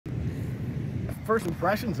first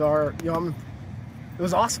impressions are, it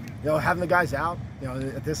was awesome. Having the guys out,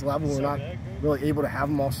 at this level, we're not really able to have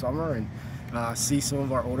them all summer, and see some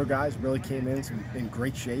of our older guys really came in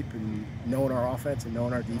great shape and knowing our offense and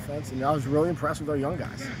knowing our defense. And I was really impressed with our young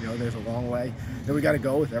guys. There's a long way that we got to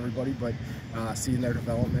go with everybody, but seeing their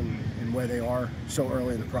development and where they are so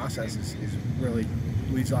early in the process is really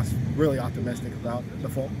leaves us really optimistic about the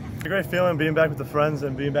fall. It's a great feeling being back with the friends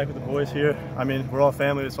and being back with the boys here. I mean, we're all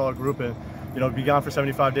family, it's all a group, and be gone for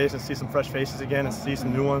 75 days and see some fresh faces again and see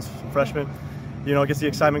some new ones, some freshmen. It gets the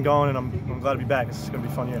excitement going, and I'm glad to be back. It's going to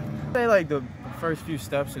be a fun year. I say like the first few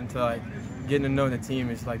steps into getting to know the team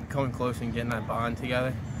is coming close and getting that bond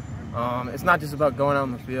together. It's not just about going out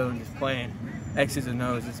on the field and just playing X's and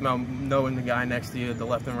O's. It's about knowing the guy next to you, the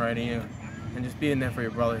left and right of you, and just being there for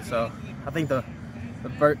your brother. So I think the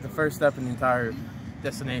first step in the entire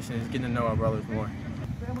destination is getting to know our brothers more.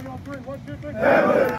 Family on three. 1, 2, 3. Family.